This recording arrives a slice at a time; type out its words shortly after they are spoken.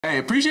Hey,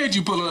 appreciate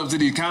you pulling up to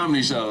these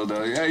comedy shows,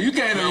 though. Yeah, you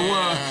came to the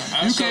one.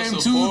 You came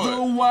to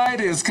the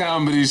whitest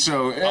comedy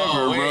show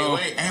ever, bro.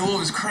 Wait. Hey, what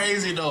was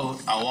crazy though?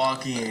 I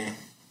walk in.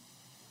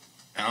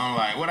 And I'm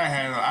like, what I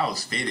had on? I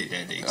was fitted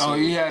that day too. Oh,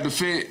 you had the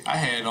fit. I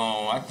had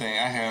on. I think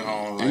I had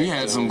on. Like, you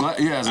had some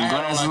glasses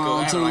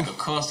on too. I had like a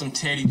custom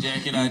Teddy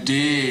jacket. I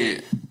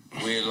did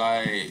with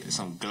like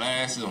some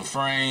glasses, some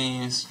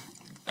frames.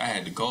 I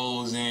had the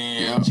golds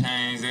in,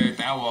 chains,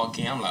 everything. I walk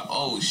in, I'm like,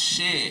 oh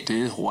shit,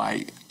 this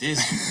white.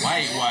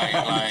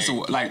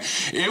 Like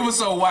it was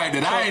so white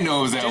that I didn't know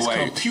it was that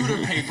white. Computer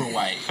paper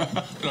white,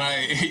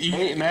 like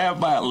 8.5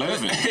 by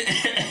 11.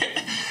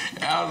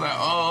 I was like,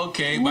 oh,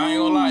 okay. But I ain't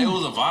gonna lie, it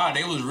was a vibe.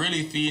 They was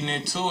really feeding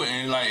into it.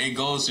 And, like, it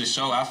goes to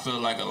show, I feel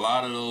like a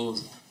lot of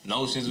those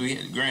notions,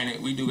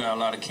 granted, we do got a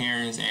lot of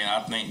Karens, and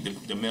I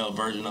think the male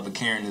version of a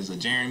Karen is a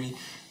Jeremy.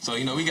 So,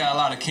 you know, we got a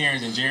lot of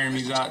Karens and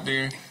Jeremys out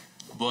there.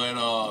 But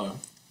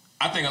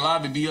I think a lot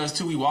of it be us,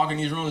 too. We walk in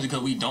these rooms because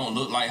we don't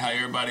look like how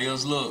everybody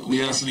else look.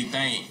 We instantly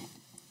think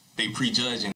they prejudging.